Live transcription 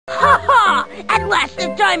last,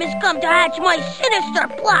 the time has come to hatch my sinister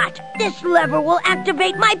plot. This lever will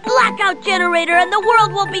activate my blackout generator and the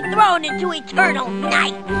world will be thrown into eternal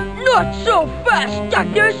night. Not so fast,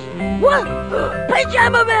 Darkness! What?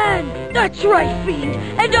 Pajama Man! That's right, Fiend,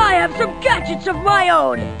 and I have some gadgets of my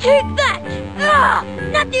own. Take that! Ah!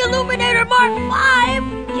 Not the Illuminator Mark V!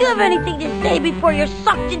 Do you have anything to say before you're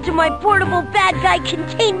sucked into my portable bad guy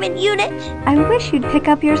containment unit? I wish you'd pick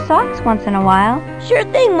up your socks once in a while. Sure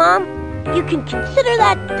thing, Mom. You can consider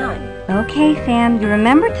that done. Okay, Sam, you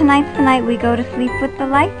remember tonight's the night we go to sleep with the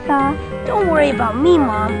lights off. Don't worry about me,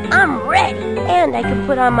 Mom. I'm ready. And I can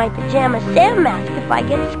put on my Pajama Sam mask if I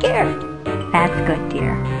get scared. That's good,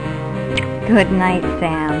 dear. Good night,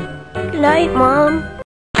 Sam. Good night, Mom.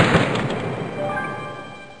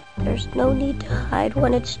 There's no need to hide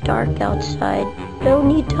when it's dark outside. No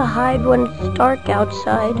need to hide when it's dark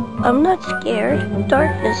outside. I'm not scared.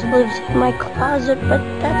 Darkness lives in my closet, but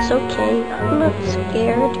that's okay. I'm not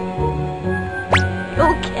scared.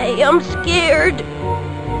 Okay, I'm scared.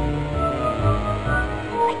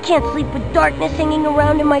 I can't sleep with Darkness hanging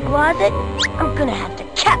around in my closet. I'm gonna have to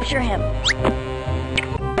capture him.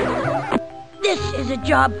 This is a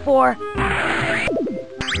job for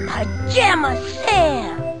Pajama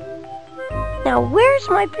Sam. Now, where's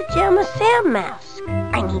my Pajama Sam mask?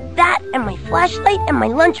 I need that and my flashlight and my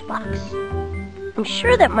lunchbox. I'm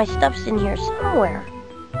sure that my stuff's in here somewhere.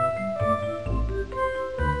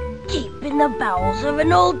 Deep in the bowels of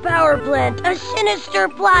an old power plant, a sinister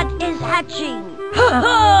plot is hatching. Ha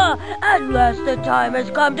ha! At last the time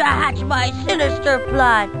has come to hatch my sinister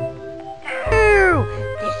plot.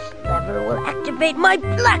 This lever will activate my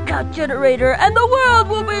blackout generator and the world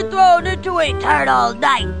will be thrown into eternal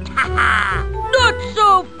night. Ha ha! Not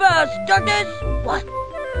so fast, Darkness! What?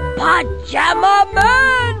 Pajama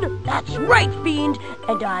Man! That's right, Fiend,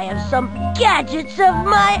 and I have some gadgets of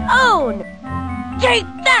my own! Take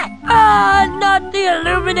that! Ah, not the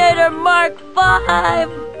Illuminator Mark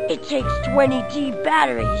V! It takes 20D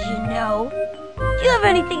batteries, you know. Do you have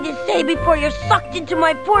anything to say before you're sucked into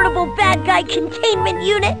my portable bad guy containment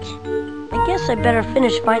unit? I guess I better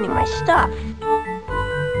finish finding my stuff.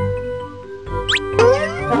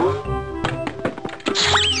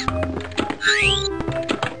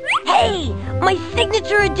 Hey! My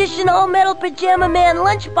signature edition all-metal Pajama Man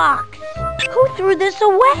lunchbox! Who threw this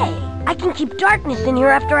away? I can keep Darkness in here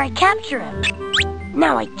after I capture him.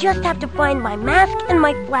 Now I just have to find my mask and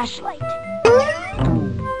my flashlight.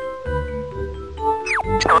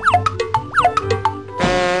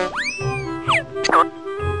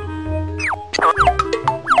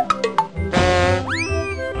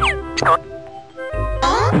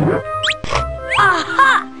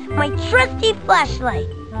 Aha! My trusty flashlight.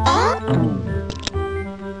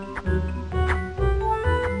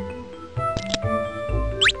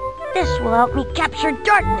 This will help me capture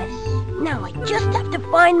Darkness. Now I just have to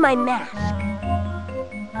find my mask.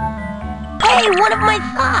 Hey, one of my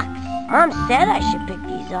socks! Mom said I should pick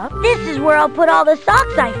these up. This is where I'll put all the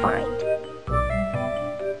socks I find.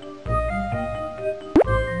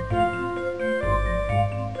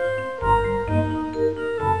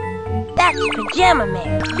 That's Pajama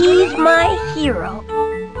Man. He's my hero.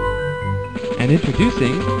 And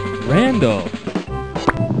introducing Randall.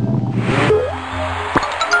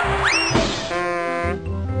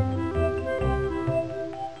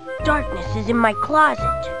 Darkness is in my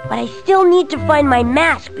closet, but I still need to find my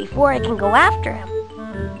mask before I can go after him.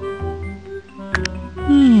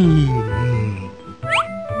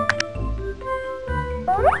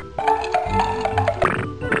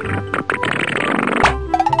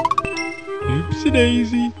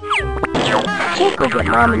 Oopsie-daisy. I can't go get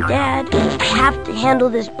Mom and Dad. I have to handle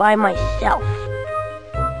this by myself.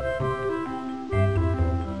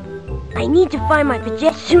 I need to find my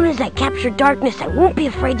pajamas. As soon as I capture Darkness, I won't be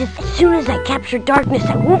afraid to... As soon as I capture Darkness,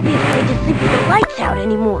 I won't be afraid to sleep with the lights out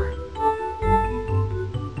anymore.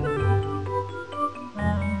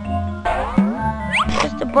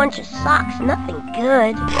 Just a bunch of socks, nothing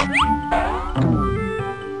good.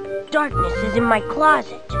 Darkness is in my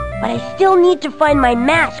closet, but I still need to find my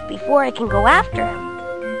mask before I can go after him.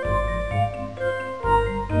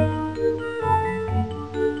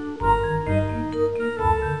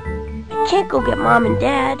 I can't go get Mom and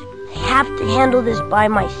Dad. I have to handle this by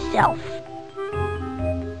myself.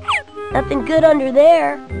 Nothing good under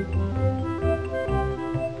there.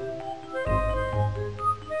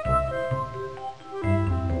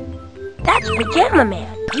 That's Pajama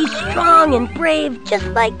Man. He's strong and brave, just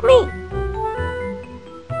like me.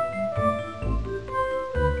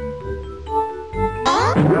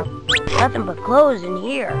 Nothing but clothes in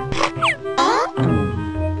here.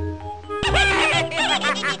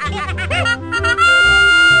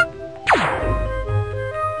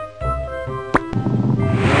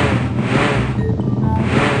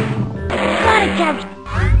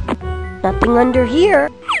 nothing under here.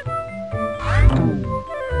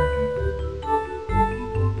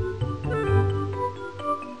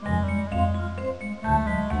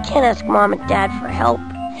 Can't ask Mom and Dad for help.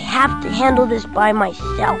 I have to handle this by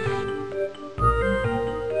myself.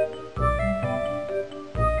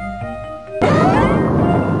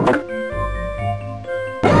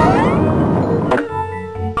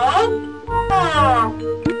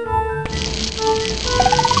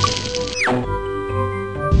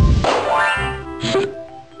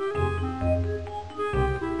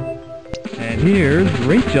 And here's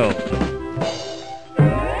Rachel.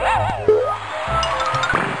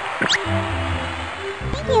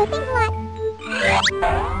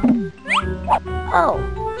 Oh,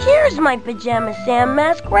 here's my Pajama Sam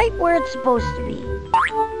mask right where it's supposed to be.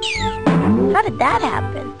 How did that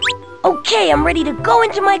happen? Okay, I'm ready to go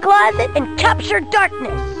into my closet and capture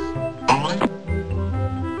darkness.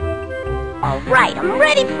 Alright, I'm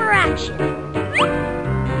ready for action.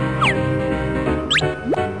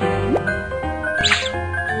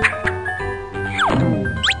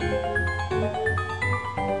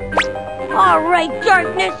 Alright,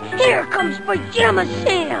 darkness, here comes Pajama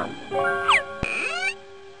Sam.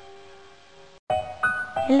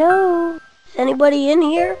 Hello? Is anybody in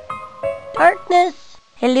here? Darkness?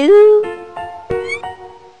 Hello?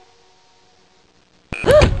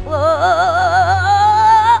 Whoa!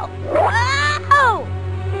 Wow!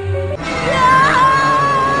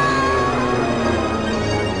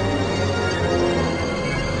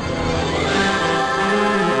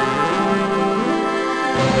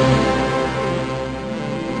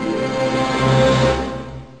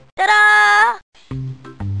 Ta-da!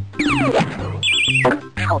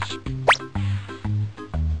 Ouch!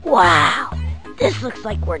 Wow! This looks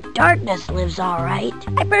like where darkness lives, all right.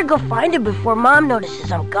 I better go find him before Mom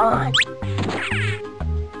notices I'm gone.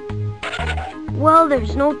 Well,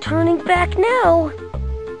 there's no turning back now.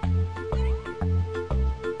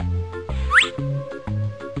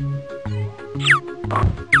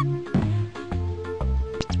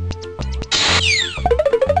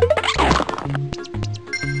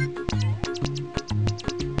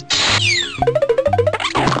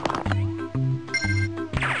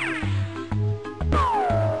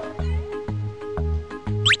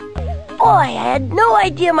 Boy, I had no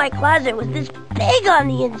idea my closet was this big on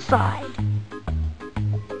the inside.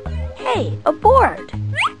 Hey, a board.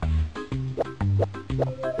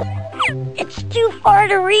 It's too far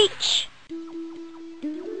to reach.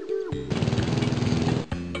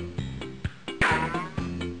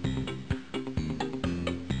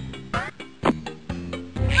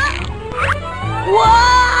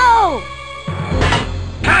 Whoa!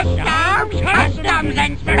 Customs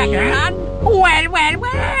inspection.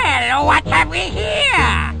 Well, what have we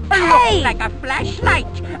here? Hey! Looks like a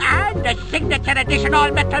flashlight and a signature edition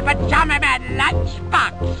all-metal Pajama Man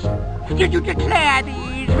lunchbox. Did you declare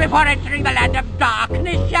these before entering the land of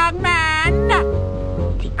darkness, young man?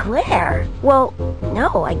 Declare? Well,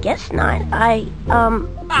 no, I guess not. I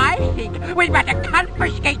think we'd better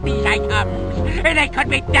confiscate these items. They could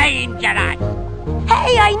be dangerous.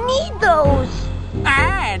 Hey, I need those!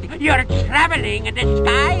 And you're traveling in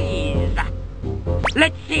disguise.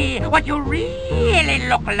 Let's see what you really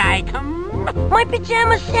look like, My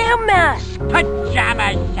Pajama Sam mask!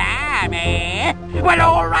 Pajama Sam, eh? Well,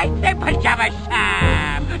 all right then, Pajama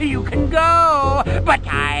Sam. You can go, but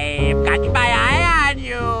I've got my eye on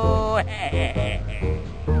you.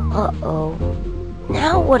 Uh-oh.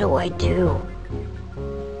 Now what do I do?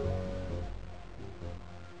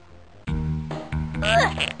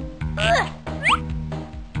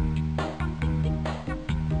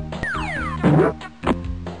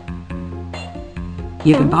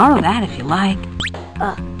 You can borrow that if you like.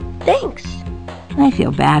 Thanks. I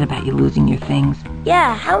feel bad about you losing your things.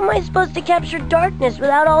 Yeah, how am I supposed to capture darkness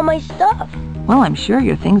without all my stuff? Well, I'm sure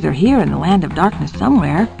your things are here in the land of darkness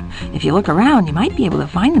somewhere. If you look around, you might be able to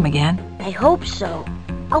find them again. I hope so.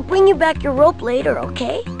 I'll bring you back your rope later,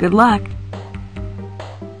 okay? Good luck.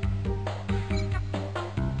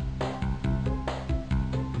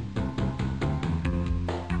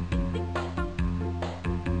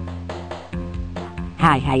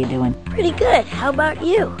 Hi, how you doing? Pretty good. How about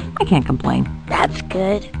you? I can't complain. That's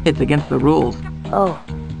good. It's against the rules. Oh.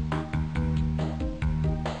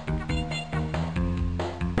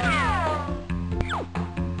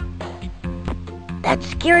 That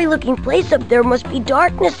scary-looking place up there must be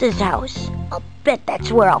Darkness's house. I'll bet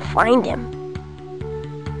that's where I'll find him.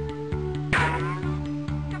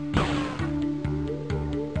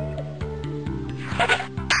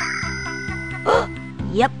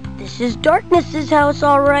 Yep, this is Darkness's house,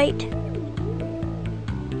 all right.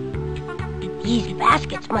 These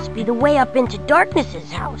baskets must be the way up into Darkness's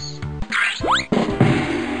house.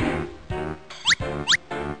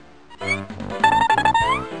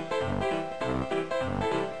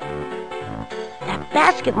 That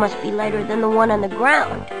basket must be lighter than the one on the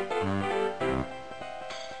ground.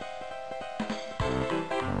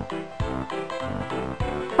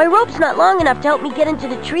 My rope's not long enough to help me get into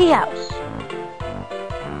the treehouse.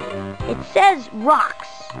 It says rocks.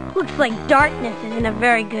 Looks like Darkness isn't a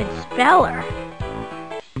very good speller.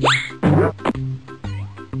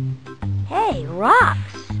 Hey, rocks.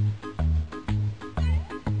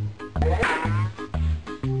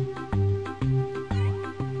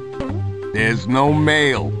 There's no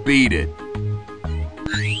mail. Beat it.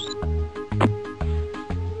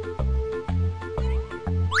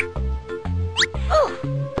 Oh.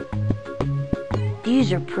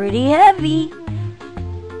 These are pretty heavy.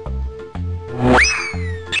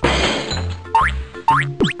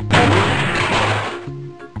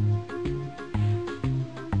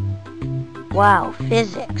 Wow,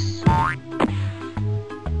 physics.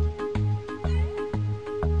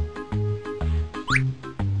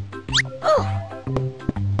 Oh.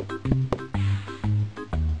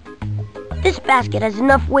 This basket has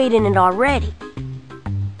enough weight in it already.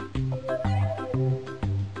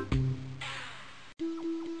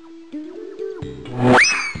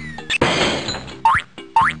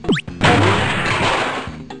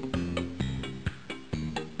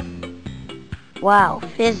 Wow,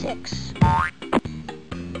 physics.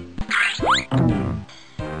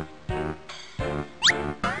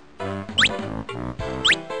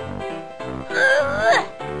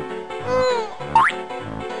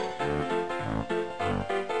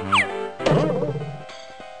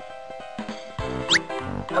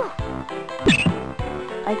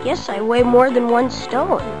 I guess I weigh more than 1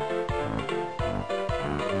 stone.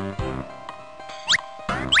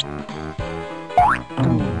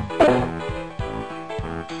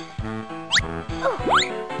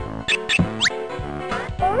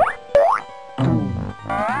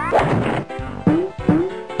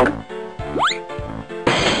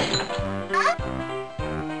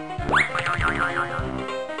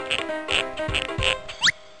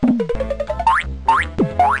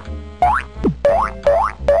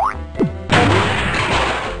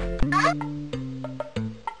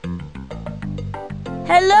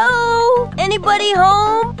 Hello? Anybody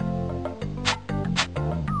home?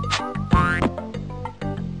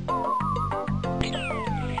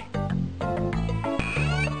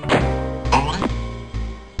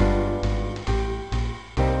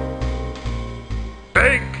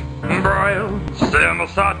 Bake and broil, simmer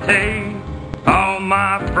saute. All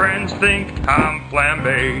my friends think I'm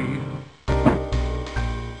flambé.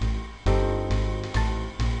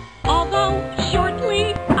 Although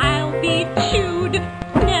shortly I'll be chewed,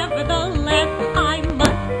 nevertheless I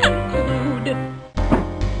must conclude.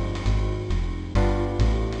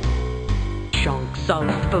 Chunks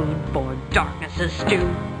of food for Darkness's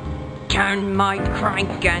stew. Turn my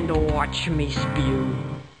crank and watch me spew.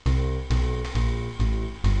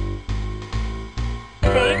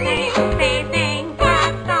 Amazing,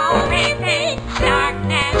 that's so amazing.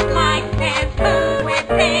 Darkness likes his food with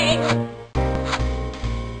things.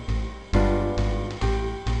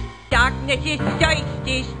 Darkness's thirst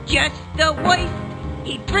is just the worst.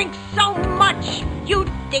 He drinks so much, you'd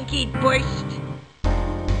think he'd burst.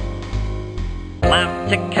 Love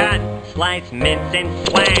to cut, slice, mince, and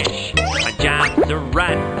slash. My job's a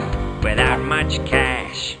run without much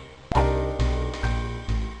cash.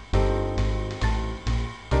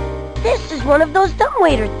 This is one of those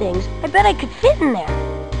dumbwaiter things. I bet I could fit in there.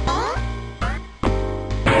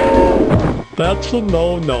 That's a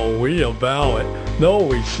no-no, we avow it. No,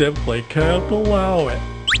 we simply can't allow it.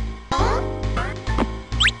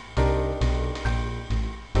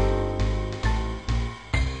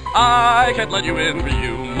 I can't let you in, for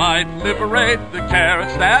you might liberate the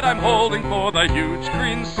carrots that I'm holding for the huge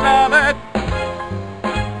green salad.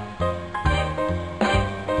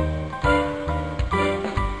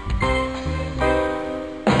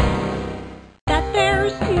 That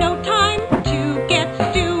there's no time to get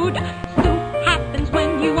stewed. Soup happens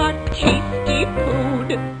when you are tasty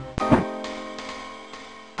food.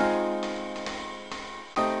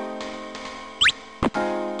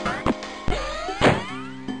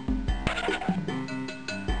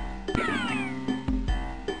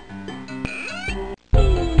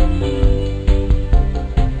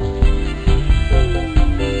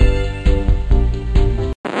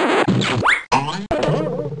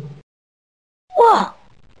 Whoa!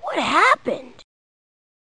 What happened?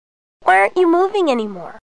 Why aren't you moving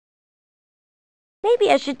anymore? Maybe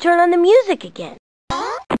I should turn on the music again.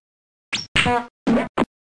 Well,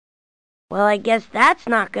 I guess that's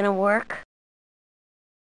not gonna work.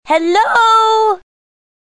 Hello?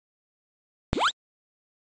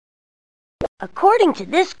 According to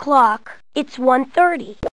this clock, it's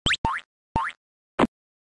 1:30.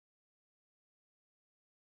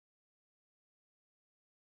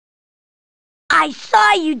 I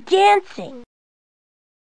saw you dancing.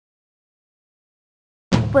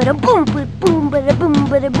 Bada boom, bada boom, bada boom,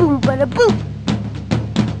 bada boom, bada boom.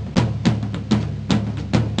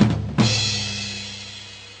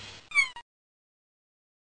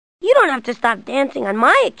 You don't have to stop dancing on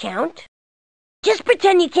my account. Just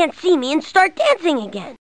pretend you can't see me and start dancing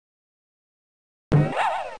again.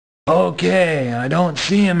 Okay, I don't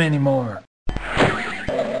see him anymore.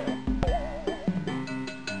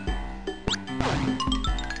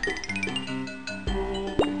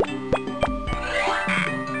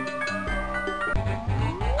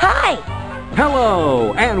 Hi!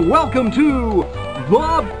 Hello, and welcome to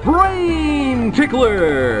The Brain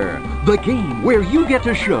Tickler, the game where you get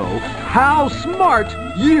to show how smart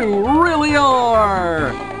you really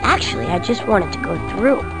are. Actually, I just wanted to go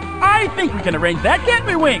through. I think we can arrange that, can't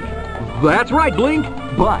we, Wink? That's right, Blink.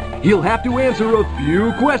 But he'll have to answer a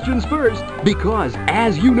few questions first, because,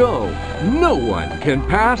 as you know, no one can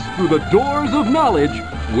pass through the doors of knowledge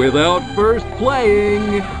without first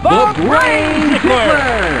playing The Brain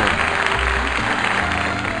Tickler!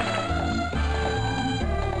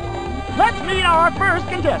 Let's meet our first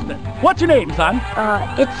contestant. What's your name, son?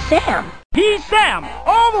 It's Sam. He's Sam,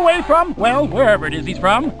 all the way from, well, wherever it is he's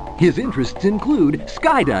from. His interests include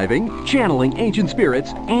skydiving, channeling ancient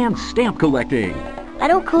spirits, and stamp collecting. I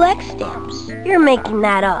don't collect stamps. You're making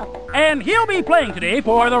that up. And he'll be playing today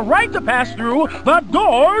for the right to pass through the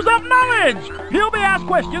doors of knowledge. He'll be asked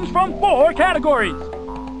questions from 4 categories.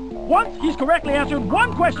 Once he's correctly answered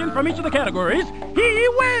one question from each of the categories, he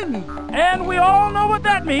wins. And we all know what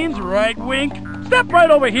that means, right, Wink? Step right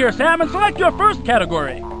over here, Sam, and select your first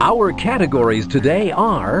category. Our categories today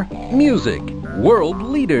are music, world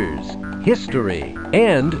leaders, history,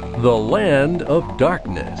 and the land of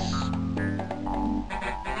darkness.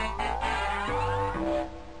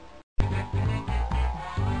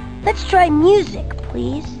 Let's try music,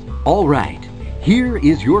 please. All right, here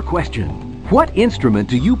is your question. What instrument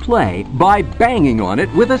do you play by banging on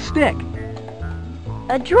it with a stick?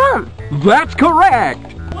 A drum. That's correct!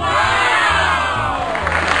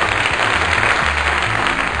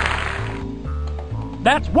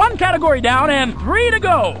 That's 1 category down and 3 to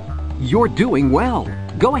go. You're doing well.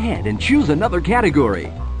 Go ahead and choose another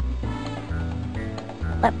category.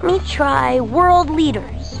 Let me try world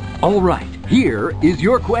leaders. All right, here is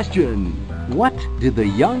your question. What did the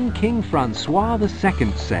young King Francois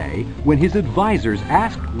II say when his advisors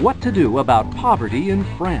asked what to do about poverty in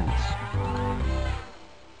France?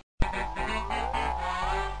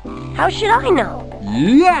 How should I know?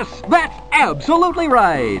 Yes, that's absolutely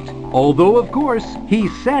right. Although, of course, he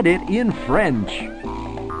said it in French.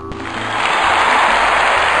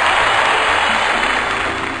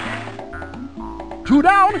 Two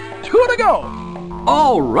down, 2 to go.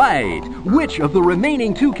 All right. Which of the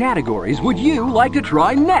remaining 2 categories would you like to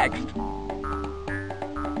try next?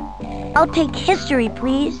 I'll take history,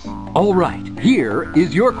 please. All right. Here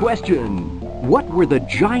is your question. What were the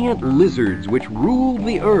giant lizards which ruled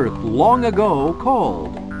the earth long ago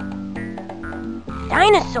called?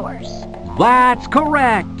 Dinosaurs. That's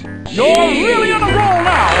correct. You're really on a roll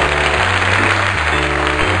now.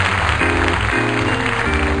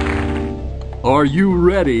 Are you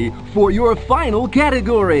ready for your final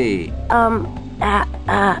category? I'll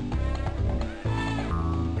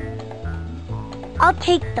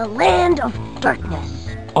take the land of darkness.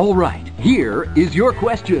 All right, here is your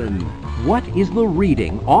question. What is the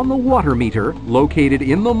reading on the water meter located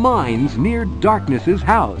in the mines near Darkness's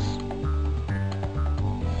house?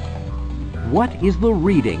 What is the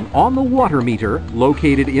reading on the water meter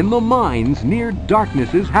located in the mines near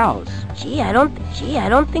Darkness's house? Gee, I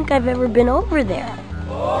don't think I've ever been over there.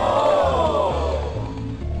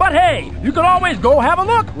 But hey, you can always go have a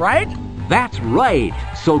look, right? That's right.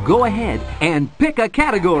 So go ahead and pick a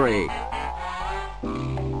category.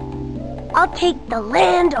 I'll take the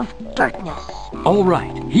land of darkness. All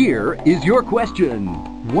right, here is your question.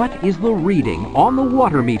 What is the reading on the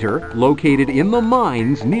water meter located in the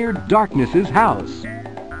mines near Darkness's house?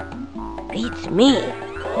 Beats me.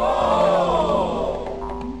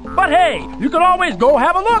 But hey, you can always go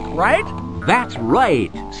have a look, right? That's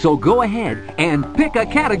right. So go ahead and pick a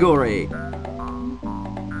category.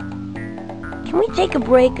 Can we take a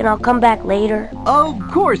break and I'll come back later? Of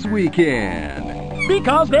course we can.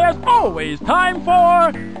 Because there's always time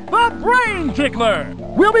for The Brain Tickler.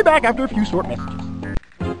 We'll be back after a few short messages.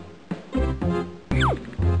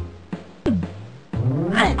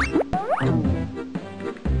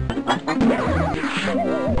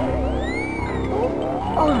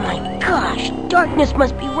 Oh my gosh, darkness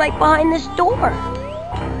must be right behind this door.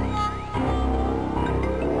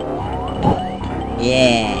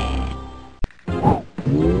 Yeah.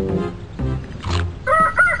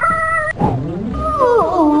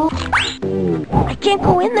 I can't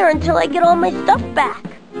go in there until I get all my stuff back.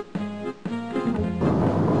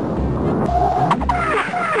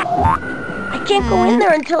 I can't go in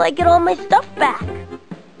there until I get all my stuff back.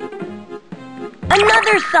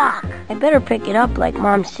 Another sock! I better pick it up like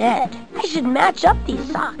Mom said. I should match up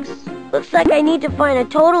these socks. Looks like I need to find a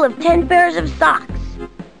total of 10 pairs of socks.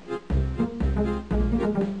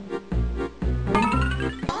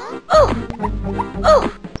 Oh!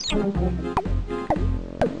 Oh!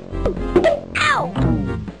 Ow!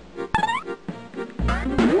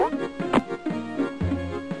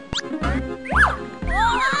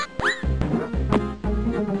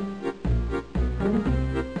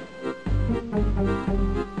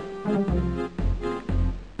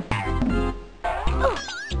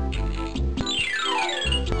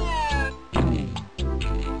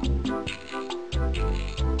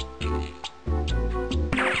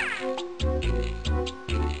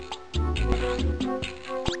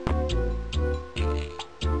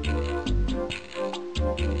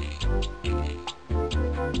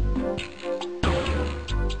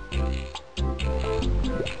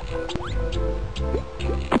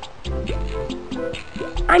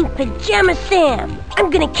 I'm Pajama Sam. I'm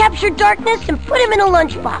gonna capture Darkness and put him in a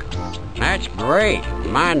lunchbox. That's great.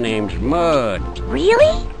 My name's Mud.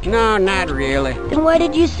 Really? No, not really. Then why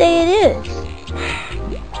did you say it is?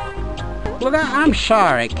 Look, I'm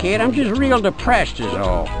sorry, kid. I'm just real depressed is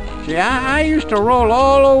all. See, I used to roll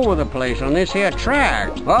all over the place on this here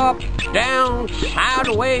track. Up, down,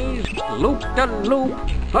 sideways, loop-de-loop.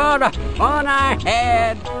 Oh, the fun I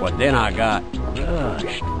had. But then I got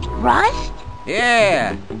rushed. Rust?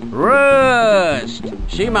 Yeah, rust.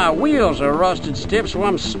 See, my wheels are rusted stiff, so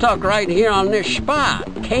I'm stuck right here on this spot.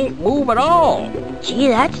 Can't move at all. Gee,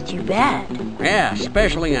 that's too bad. Yeah,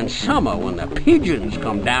 especially in summer when the pigeons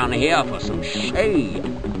come down here for some shade.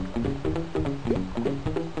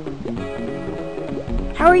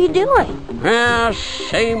 How are you doing? Well,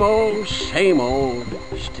 same old, same old.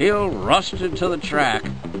 Still rusted to the track.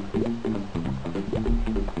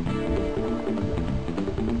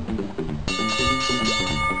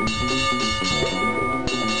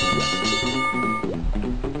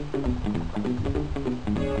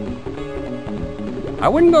 I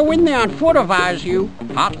wouldn't go in there on foot if I was you.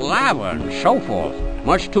 Hot lava and so forth.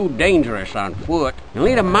 Much too dangerous on foot. You'll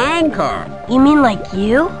need a minecart. You mean like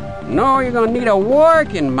you? No, you're gonna need a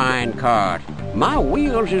working minecart. My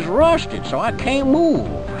wheels is rusted, so I can't move.